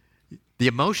 The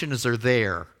emotions are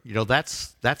there.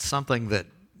 That's something that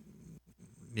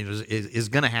is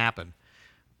going to happen.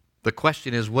 The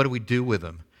question is, what do we do with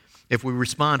them? If we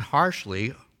respond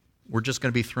harshly, we're just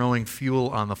going to be throwing fuel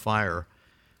on the fire.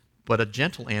 But a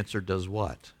gentle answer does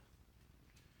what?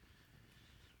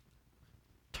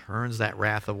 Turns that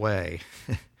wrath away.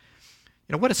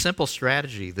 What a simple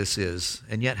strategy this is,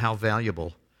 and yet how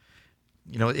valuable.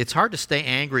 It's hard to stay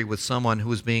angry with someone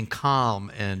who is being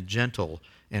calm and gentle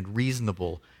and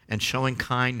reasonable and showing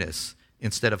kindness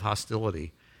instead of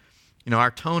hostility.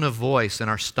 Our tone of voice and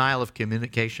our style of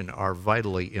communication are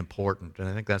vitally important, and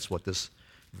I think that's what this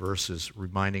verse is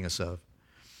reminding us of.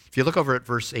 If you look over at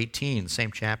verse 18,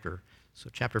 same chapter, so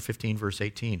chapter 15, verse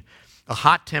 18, a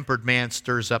hot-tempered man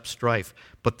stirs up strife,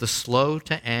 but the slow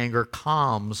to anger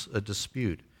calms a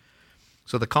dispute.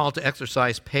 So the call to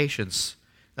exercise patience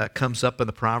comes up in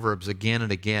the Proverbs again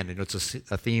and again, and it's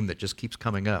a theme that just keeps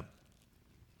coming up.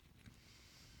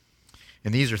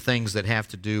 And these are things that have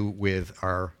to do with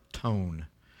our tone.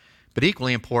 But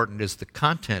equally important is the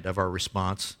content of our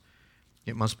response.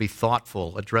 It must be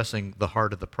thoughtful, addressing the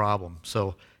heart of the problem.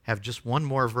 So have just one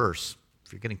more verse.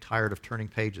 If you're getting tired of turning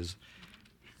pages,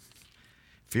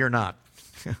 fear not.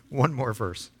 One more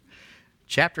verse.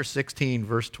 Chapter 16,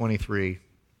 verse 23.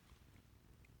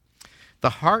 The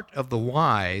heart of the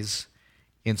wise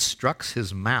instructs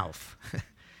his mouth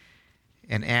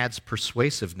and adds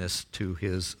persuasiveness to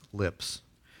his lips.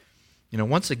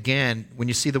 Once again, when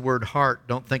you see the word heart,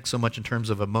 don't think so much in terms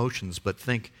of emotions, but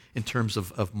think in terms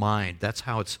of mind. That's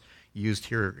how it's used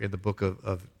here in the book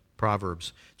of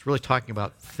Proverbs. It's really talking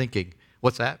about thinking.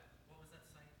 What's that? What was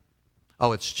that saying?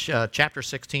 Oh, it's chapter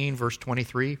 16, verse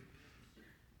 23.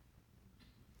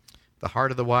 The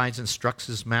heart of the wise instructs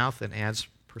his mouth and adds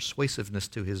persuasiveness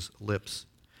to his lips.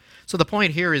 So the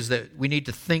point here is that we need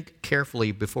to think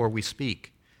carefully before we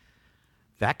speak.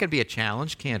 That can be a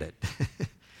challenge, can't it?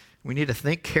 We need to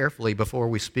think carefully before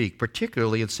we speak,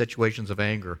 particularly in situations of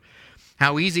anger.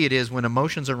 How easy it is when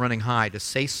emotions are running high to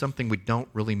say something we don't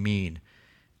really mean.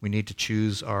 We need to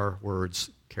choose our words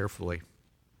carefully.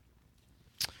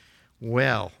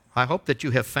 Well, I hope that you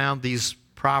have found these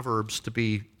Proverbs to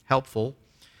be helpful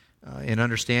in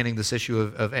understanding this issue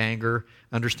of anger,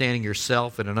 understanding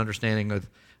yourself, and an understanding of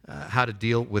how to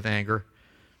deal with anger.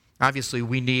 Obviously,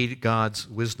 we need God's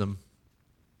wisdom.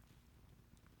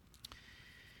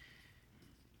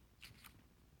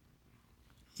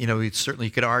 You know, certainly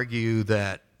you could argue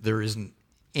that there isn't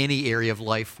any area of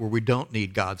life where we don't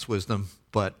need God's wisdom,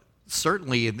 but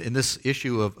certainly in this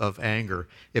issue of anger,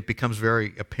 it becomes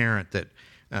very apparent that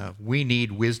we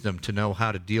need wisdom to know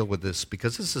how to deal with this,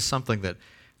 because this is something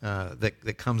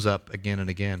that comes up again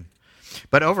and again.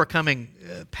 But overcoming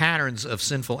patterns of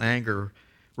sinful anger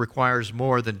requires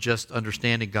more than just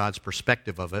understanding God's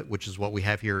perspective of it, which is what we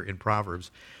have here in Proverbs.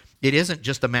 It isn't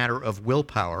just a matter of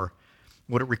willpower.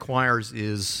 What it requires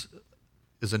is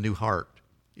a new heart.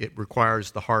 It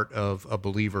requires the heart of a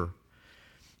believer.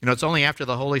 You know, it's only after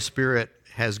the Holy Spirit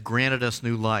has granted us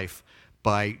new life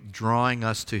by drawing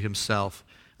us to Himself,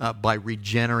 by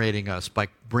regenerating us, by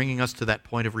bringing us to that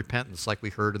point of repentance, like we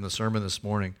heard in the sermon this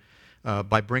morning,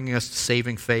 by bringing us to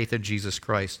saving faith in Jesus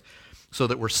Christ, so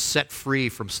that we're set free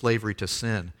from slavery to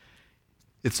sin.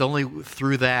 It's only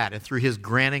through that and through His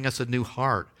granting us a new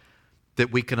heart that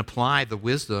we can apply the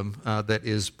wisdom that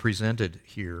is presented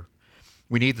here.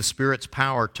 We need the Spirit's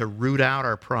power to root out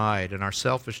our pride and our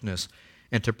selfishness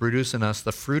and to produce in us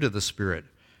the fruit of the Spirit.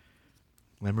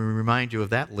 Let me remind you of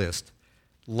that list: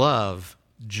 love,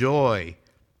 joy,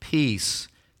 peace,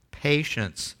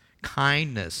 patience,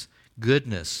 kindness,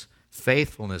 goodness,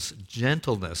 faithfulness,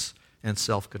 gentleness, and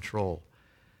self-control.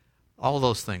 All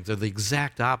those things are the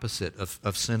exact opposite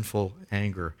of sinful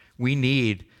anger. We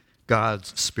need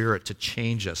God's Spirit to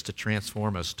change us, to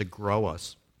transform us, to grow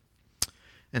us.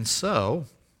 And so,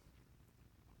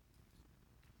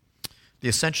 the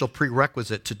essential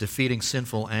prerequisite to defeating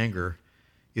sinful anger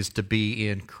is to be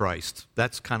in Christ.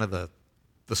 That's kind of the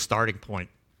starting point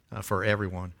for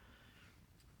everyone.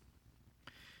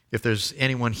 If there's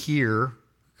anyone here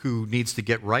who needs to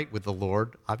get right with the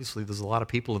Lord, obviously there's a lot of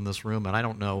people in this room, and I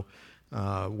don't know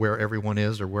where everyone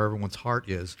is or where everyone's heart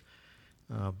is.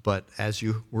 But as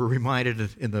you were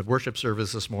reminded in the worship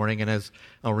service this morning, and as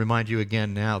I'll remind you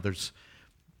again now, there's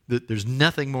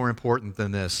nothing more important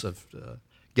than this, of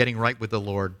getting right with the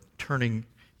Lord, turning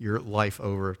your life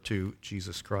over to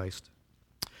Jesus Christ.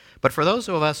 But for those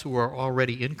of us who are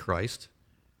already in Christ,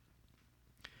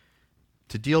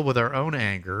 to deal with our own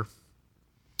anger,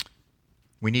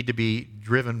 we need to be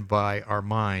driven by our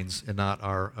minds and not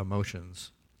our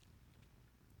emotions.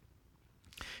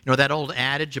 You know, that old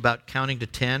adage about counting to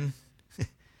 10,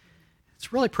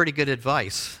 it's really pretty good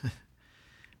advice.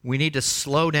 We need to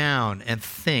slow down and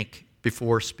think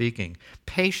before speaking.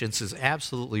 Patience is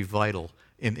absolutely vital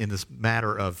in this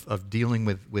matter of dealing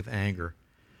with anger.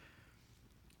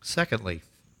 Secondly,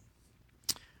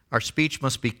 our speech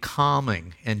must be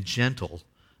calming and gentle,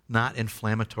 not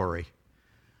inflammatory.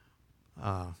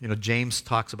 James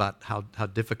talks about how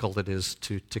difficult it is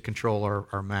to control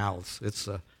our mouths.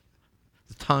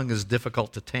 The tongue is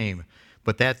difficult to tame,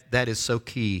 but that is so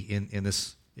key in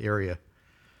this area.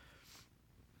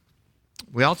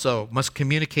 We also must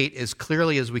communicate as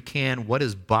clearly as we can what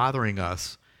is bothering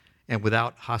us, and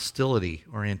without hostility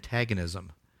or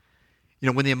antagonism. You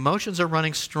know, when the emotions are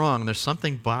running strong and there's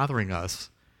something bothering us,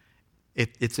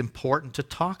 it's important to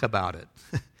talk about it.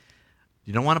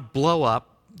 You don't want to blow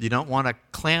up, you don't want to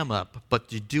clam up,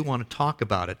 but you do want to talk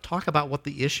about it. Talk about what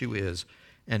the issue is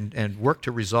and work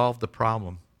to resolve the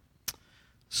problem.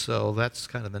 So that's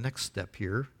kind of the next step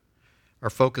here. Our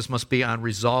focus must be on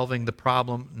resolving the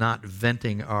problem, not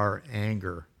venting our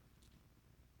anger.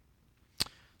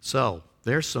 So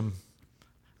there's some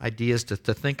ideas to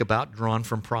think about drawn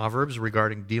from Proverbs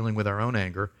regarding dealing with our own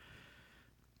anger.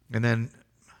 And then,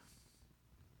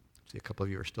 see, a couple of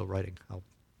you are still writing. I'll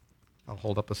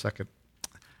hold up a second.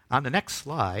 On the next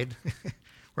slide,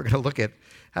 we're going to look at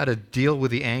how to deal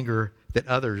with the anger that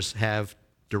others have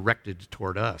directed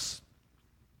toward us.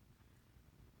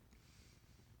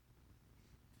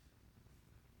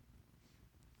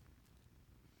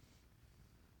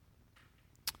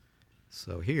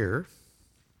 So here,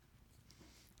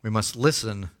 we must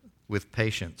listen with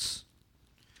patience.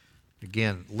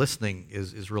 Again, listening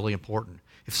is really important.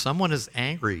 If someone is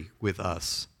angry with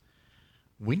us,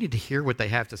 we need to hear what they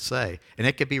have to say. And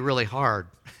it can be really hard,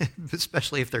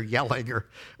 especially if they're yelling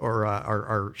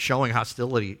or showing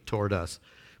hostility toward us.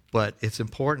 But it's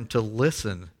important to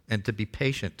listen and to be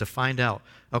patient, to find out,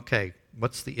 okay,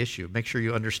 what's the issue? Make sure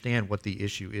you understand what the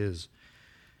issue is.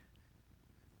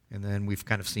 And And then we've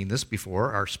kind of seen this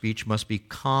before. Our speech must be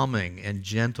calming and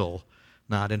gentle,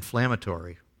 not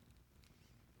inflammatory.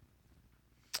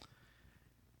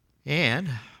 And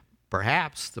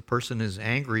perhaps the person is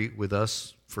angry with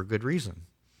us for good reason,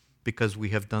 because we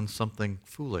have done something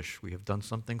foolish, we have done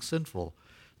something sinful,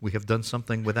 we have done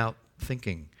something without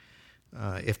thinking.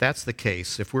 If that's the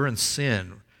case, if we're in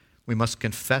sin, we must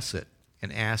confess it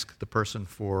and ask the person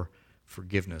for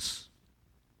forgiveness.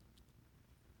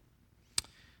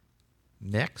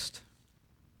 Next,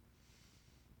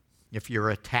 if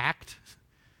you're attacked,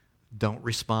 don't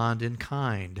respond in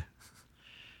kind.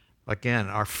 Again,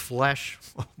 our flesh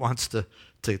wants to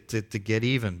get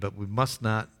even, but we must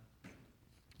not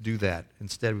do that.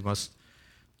 Instead, we must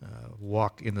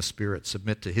walk in the Spirit,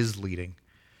 submit to His leading.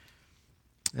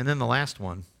 And then the last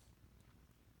one,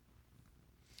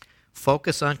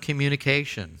 focus on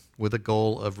communication with the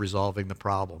goal of resolving the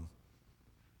problem.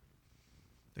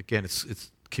 Again,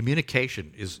 it's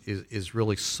communication is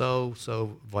really so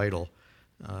vital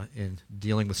in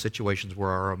dealing with situations where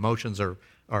our emotions are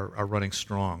running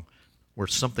strong, where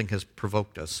something has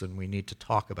provoked us and we need to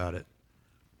talk about it.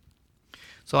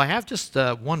 So I have just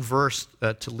one verse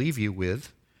to leave you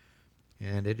with,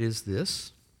 and it is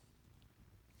this.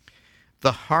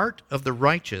 The heart of the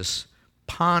righteous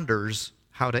ponders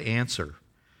how to answer.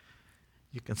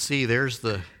 You can see there's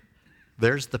the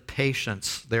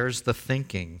patience, there's the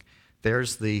thinking,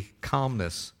 there's the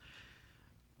calmness.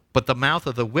 But the mouth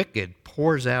of the wicked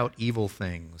pours out evil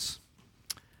things.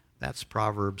 That's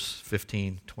Proverbs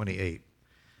 15:28.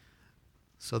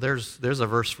 So there's a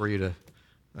verse for you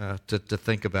to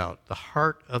think about. The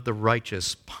heart of the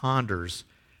righteous ponders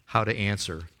how to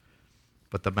answer,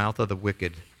 but the mouth of the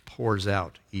wicked pours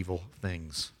out evil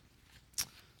things.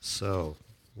 So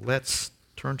let's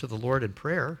turn to the Lord in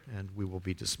prayer, and we will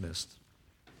be dismissed.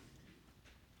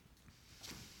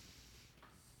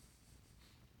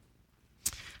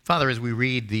 Father, as we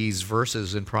read these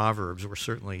verses in Proverbs, we're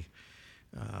certainly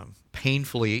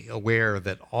painfully aware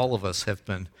that all of us have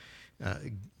been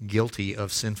guilty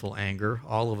of sinful anger.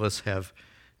 All of us have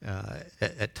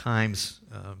at times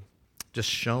just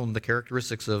shown the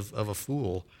characteristics of a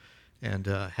fool and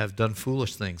have done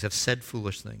foolish things, have said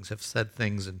foolish things, have said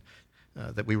things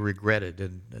that we regretted,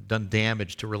 and done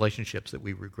damage to relationships that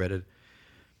we regretted.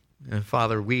 And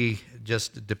Father, we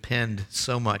just depend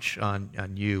so much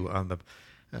on you, on the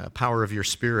power of your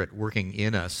Spirit working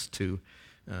in us to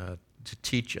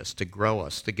teach us, to grow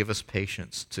us, to give us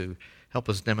patience, to help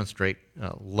us demonstrate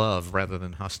love rather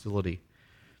than hostility.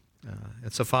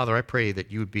 And so, Father, I pray that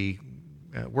you would be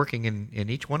working in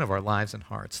each one of our lives and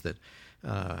hearts, that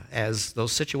as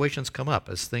those situations come up,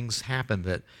 as things happen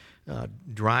that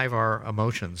drive our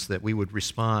emotions, that we would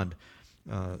respond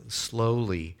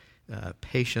slowly,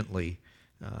 patiently,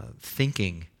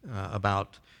 thinking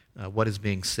about what is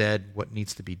being said, what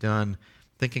needs to be done,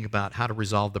 thinking about how to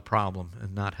resolve the problem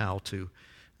and not how to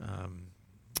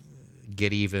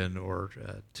get even or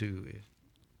to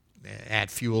add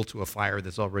fuel to a fire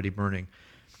that's already burning.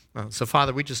 So,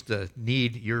 Father, we just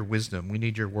need your wisdom. We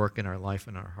need your work in our life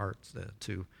and our hearts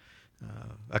to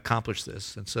accomplish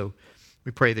this. And so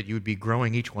we pray that you would be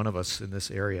growing each one of us in this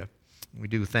area. We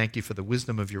do thank you for the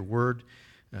wisdom of your word.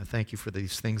 Thank you for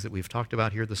these things that we've talked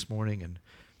about here this morning, and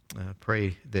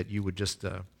pray that you would just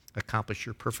accomplish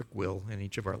your perfect will in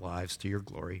each of our lives to your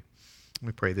glory.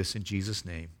 We pray this in Jesus'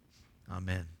 name.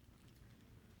 Amen.